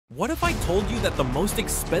What if I told you that the most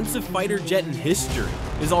expensive fighter jet in history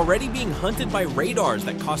is already being hunted by radars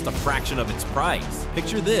that cost a fraction of its price?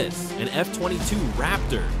 Picture this, an F-22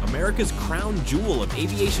 Raptor, America's crown jewel of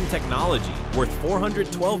aviation technology, worth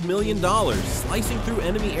 $412 million, slicing through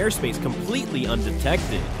enemy airspace completely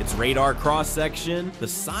undetected. Its radar cross-section, the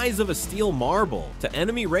size of a steel marble. To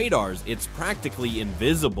enemy radars, it's practically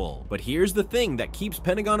invisible. But here's the thing that keeps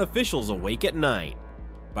Pentagon officials awake at night.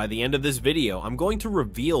 By the end of this video, I'm going to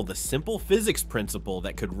reveal the simple physics principle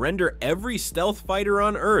that could render every stealth fighter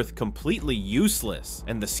on Earth completely useless.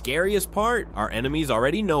 And the scariest part, our enemies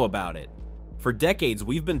already know about it. For decades,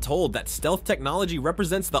 we've been told that stealth technology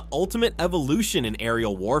represents the ultimate evolution in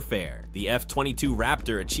aerial warfare. The F-22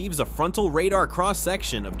 Raptor achieves a frontal radar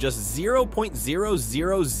cross-section of just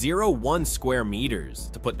 0.0001 square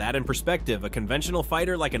meters. To put that in perspective, a conventional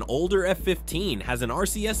fighter like an older F-15 has an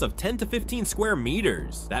RCS of 10 to 15 square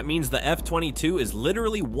meters. That means the F-22 is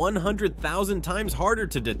literally 100,000 times harder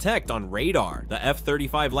to detect on radar. The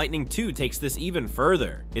F-35 Lightning II takes this even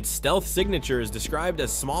further. Its stealth signature is described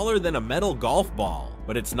as smaller than a metal golf ball.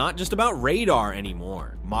 But it's not just about radar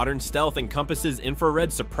anymore. Modern stealth encompasses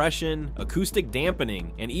infrared suppression, acoustic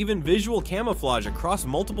dampening, and even visual camouflage across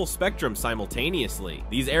multiple spectrums simultaneously.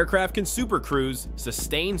 These aircraft can supercruise,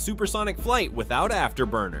 sustain supersonic flight without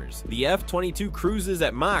afterburners. The F-22 cruises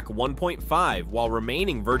at Mach 1.5 while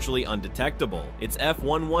remaining virtually undetectable. Its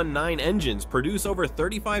F-119 engines produce over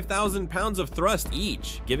 35,000 pounds of thrust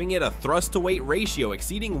each, giving it a thrust-to-weight ratio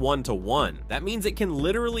exceeding 1:1. That means it can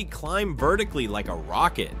literally climb vertically like a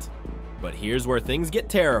rocket. But here's where things get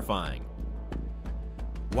terrifying.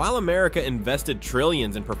 While America invested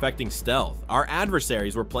trillions in perfecting stealth, our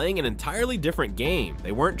adversaries were playing an entirely different game.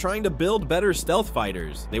 They weren't trying to build better stealth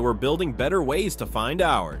fighters, they were building better ways to find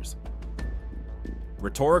ours.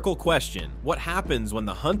 Rhetorical question: what happens when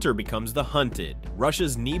the hunter becomes the hunted?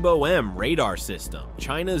 Russia's Nebo-M radar system,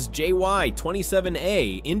 China's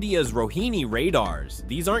JY-27A, India's Rohini radars.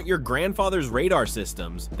 These aren't your grandfather's radar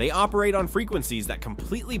systems. They operate on frequencies that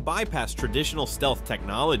completely bypass traditional stealth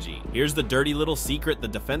technology. Here's the dirty little secret the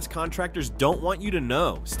defense contractors don't want you to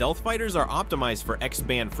know. Stealth fighters are optimized for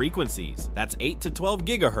X-band frequencies. That's 8 to 12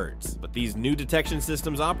 gigahertz. But these new detection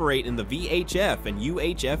systems operate in the VHF and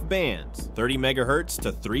UHF bands, 30 megahertz to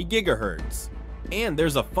 3 gigahertz. And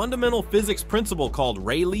there's a fundamental physics principle called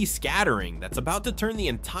Rayleigh scattering that's about to turn the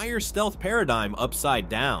entire stealth paradigm upside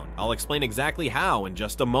down. I'll explain exactly how in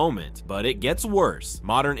just a moment, but it gets worse.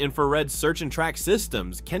 Modern infrared search and track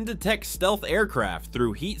systems can detect stealth aircraft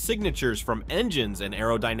through heat signatures from engines and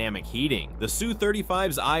aerodynamic heating. The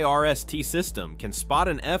Su-35's IRST system can spot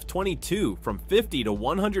an F-22 from 50 to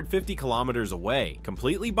 150 kilometers away,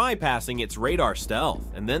 completely bypassing its radar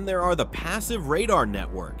stealth. And then there are the passive radar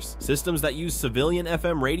networks, systems that use civilian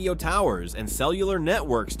FM radio towers and cellular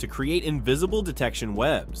networks to create invisible detection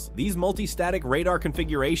webs. These multi-static radar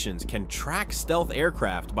configurations can track stealth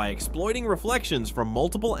aircraft by exploiting reflections from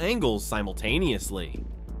multiple angles simultaneously.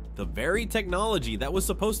 The very technology that was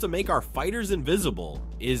supposed to make our fighters invisible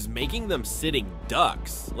is making them sitting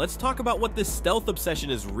ducks. Let's talk about what this stealth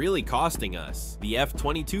obsession is really costing us. The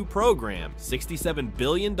F-22 program, $67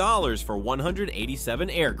 billion for 187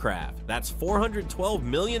 aircraft. That's $412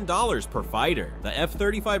 million per fighter. The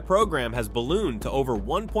F-35 program has ballooned to over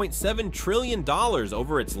 $1.7 trillion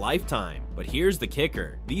over its lifetime. But here's the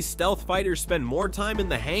kicker. These stealth fighters spend more time in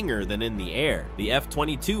the hangar than in the air. The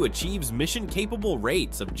F-22 achieves mission-capable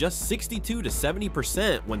rates of just 62 to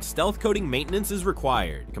 70% when stealth coding maintenance is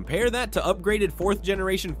required. Compare that to upgraded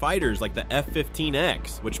 4th-generation fighters like the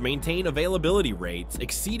F-15X, which maintain availability rates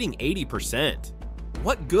exceeding 80%.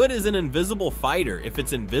 What good is an invisible fighter if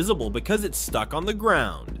it's invisible because it's stuck on the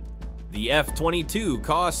ground? The F-22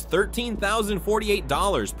 costs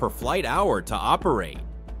 $13,048 per flight hour to operate.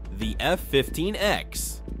 The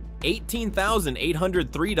F-15X,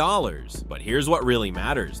 $18,803. But here's what really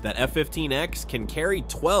matters. That F-15X can carry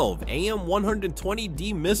 12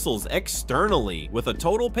 AIM-120D missiles externally with a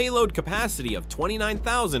total payload capacity of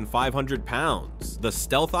 29,500 pounds. The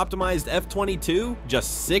stealth-optimized F-22,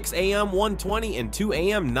 just 6 AIM-120 and 2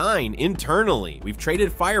 AIM-9 internally. We've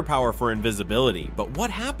traded firepower for invisibility, but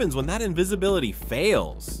what happens when that invisibility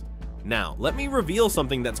fails? Now, let me reveal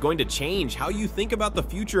something that's going to change how you think about the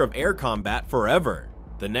future of air combat forever.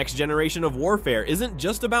 The next generation of warfare isn't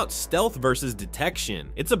just about stealth versus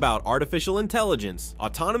detection, it's about artificial intelligence,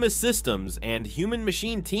 autonomous systems, and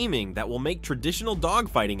human-machine teaming that will make traditional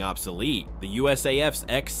dogfighting obsolete. The USAF's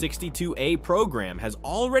X-62A program has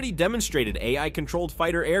already demonstrated AI-controlled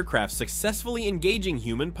fighter aircraft successfully engaging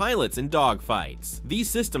human pilots in dogfights.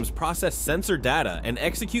 These systems process sensor data and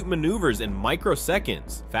execute maneuvers in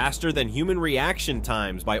microseconds, faster than human reaction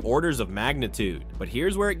times by orders of magnitude. But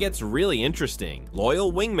here's where it gets really interesting.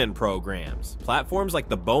 Loyal wingman programs. Platforms like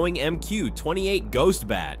the Boeing MQ-28 Ghost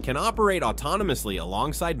Bat can operate autonomously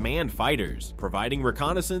alongside manned fighters, providing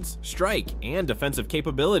reconnaissance, strike, and defensive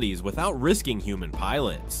capabilities without risking human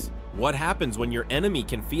pilots. What happens when your enemy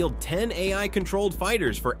can field 10 AI-controlled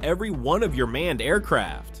fighters for every one of your manned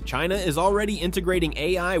aircraft? China is already integrating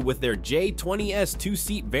AI with their J-20S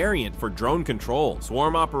two-seat variant for drone control.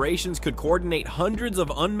 Swarm operations could coordinate hundreds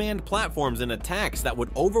of unmanned platforms in attacks that would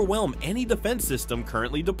overwhelm any defense system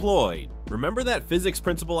currently deployed. Remember that physics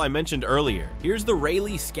principle I mentioned earlier? Here's the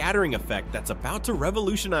Rayleigh scattering effect that's about to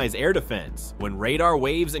revolutionize air defense. When radar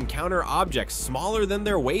waves encounter objects smaller than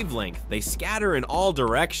their wavelength, they scatter in all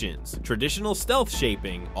directions. Traditional stealth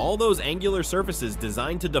shaping, all those angular surfaces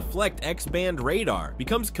designed to deflect X-band radar,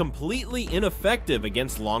 becomes completely ineffective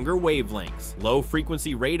against longer wavelengths.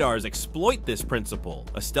 Low-frequency radars exploit this principle.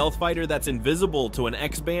 A stealth fighter that's invisible to an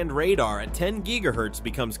X-band radar at 10 GHz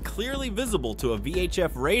becomes clearly visible to a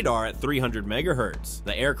VHF radar at 300 MHz.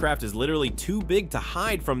 The aircraft is literally too big to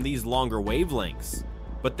hide from these longer wavelengths.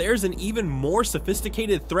 But there's an even more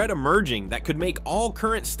sophisticated threat emerging that could make all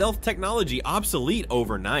current stealth technology obsolete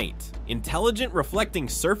overnight. Intelligent reflecting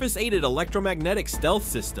surface-aided electromagnetic stealth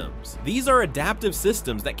systems. These are adaptive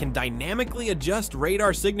systems that can dynamically adjust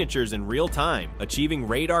radar signatures in real time, achieving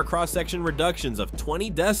radar cross-section reductions of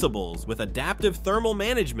 20 decibels with adaptive thermal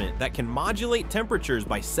management that can modulate temperatures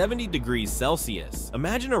by 70 degrees Celsius.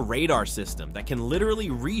 Imagine a radar system that can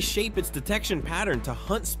literally reshape its detection pattern to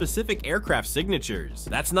hunt specific aircraft signatures.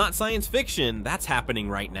 That's not science fiction, that's happening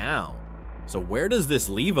right now. So where does this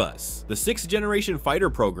leave us? The 6th generation fighter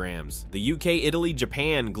programs, the UK, Italy,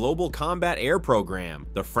 Japan Global Combat Air Program,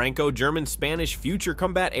 the Franco-German-Spanish Future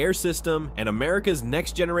Combat Air System, and America's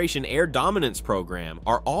Next Generation Air Dominance Program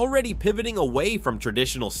are already pivoting away from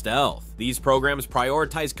traditional stealth. These programs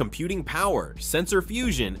prioritize computing power, sensor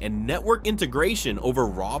fusion, and network integration over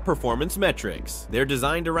raw performance metrics. They're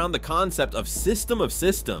designed around the concept of system of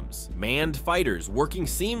systems, manned fighters working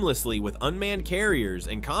seamlessly with unmanned carriers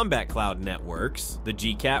and combat cloud networks. The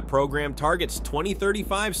GCAP program targets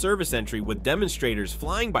 2035 service entry with demonstrators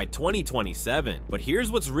flying by 2027. But here's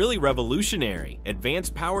what's really revolutionary: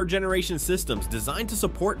 advanced power generation systems designed to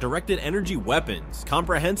support directed energy weapons,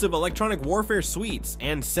 comprehensive electronic warfare suites,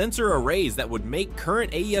 and sensor arrays that would make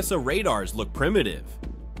current AESA radars look primitive.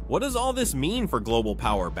 What does all this mean for global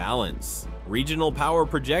power balance? Regional power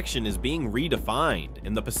projection is being redefined.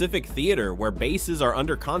 In the Pacific Theater, where bases are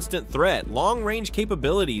under constant threat, long-range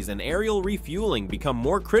capabilities and aerial refueling become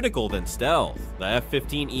more critical than stealth. The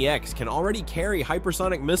F-15EX can already carry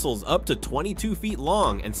hypersonic missiles up to 22 feet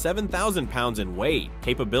long and 7,000 pounds in weight,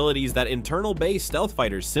 capabilities that internal base stealth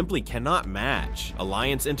fighters simply cannot match.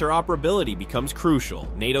 Alliance interoperability becomes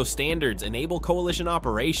crucial. NATO standards enable coalition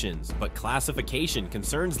operations, but classification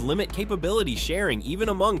concerns limit capability sharing even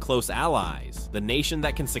among close allies. The nation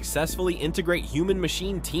that can successfully integrate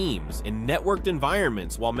human-machine teams in networked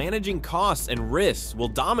environments while managing costs and risks will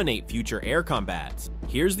dominate future air combats.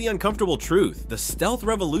 Here's the uncomfortable truth: the stealth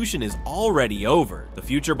revolution is already over. The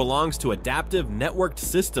future belongs to adaptive, networked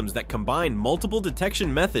systems that combine multiple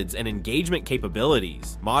detection methods and engagement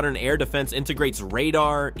capabilities. Modern air defense integrates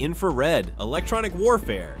radar, infrared, electronic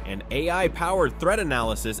warfare, and AI-powered threat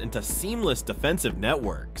analysis into seamless defensive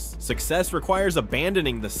networks. Success requires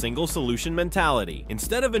abandoning the single solution mentality.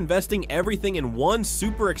 Instead of investing everything in one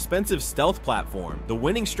super expensive stealth platform, the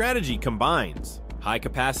winning strategy combines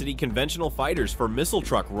high-capacity conventional fighters for missile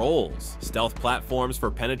truck roles, stealth platforms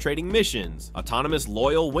for penetrating missions, autonomous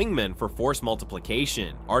loyal wingmen for force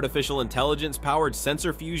multiplication, artificial intelligence-powered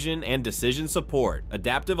sensor fusion and decision support,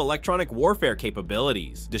 adaptive electronic warfare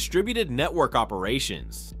capabilities, distributed network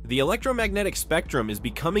operations. The electromagnetic spectrum is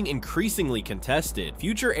becoming increasingly contested.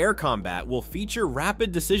 Future air combat will feature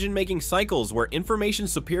rapid decision-making cycles where information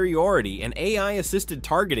superiority and AI-assisted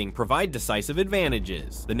targeting provide decisive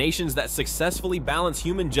advantages. The nations that successfully balance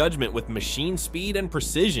human judgment with machine speed and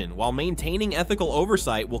precision while maintaining ethical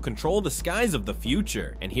oversight will control the skies of the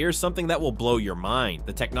future. And here's something that will blow your mind: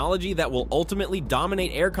 the technology that will ultimately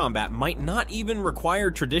dominate air combat might not even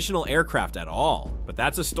require traditional aircraft at all. But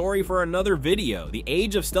that's a story for another video. The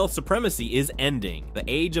age of stealth stealth supremacy is ending. The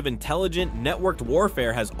age of intelligent, networked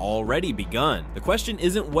warfare has already begun. The question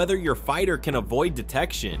isn't whether your fighter can avoid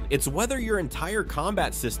detection, it's whether your entire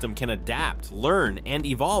combat system can adapt, learn, and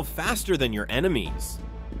evolve faster than your enemies.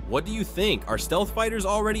 What do you think? Are stealth fighters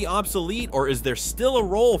already obsolete, or is there still a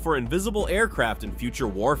role for invisible aircraft in future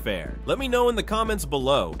warfare? Let me know in the comments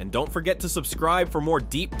below, and don't forget to subscribe for more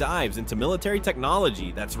deep dives into military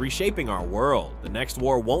technology that's reshaping our world. The next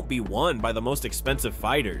war won't be won by the most expensive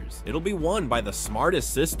fighters, it'll be won by the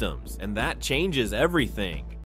smartest systems, and that changes everything.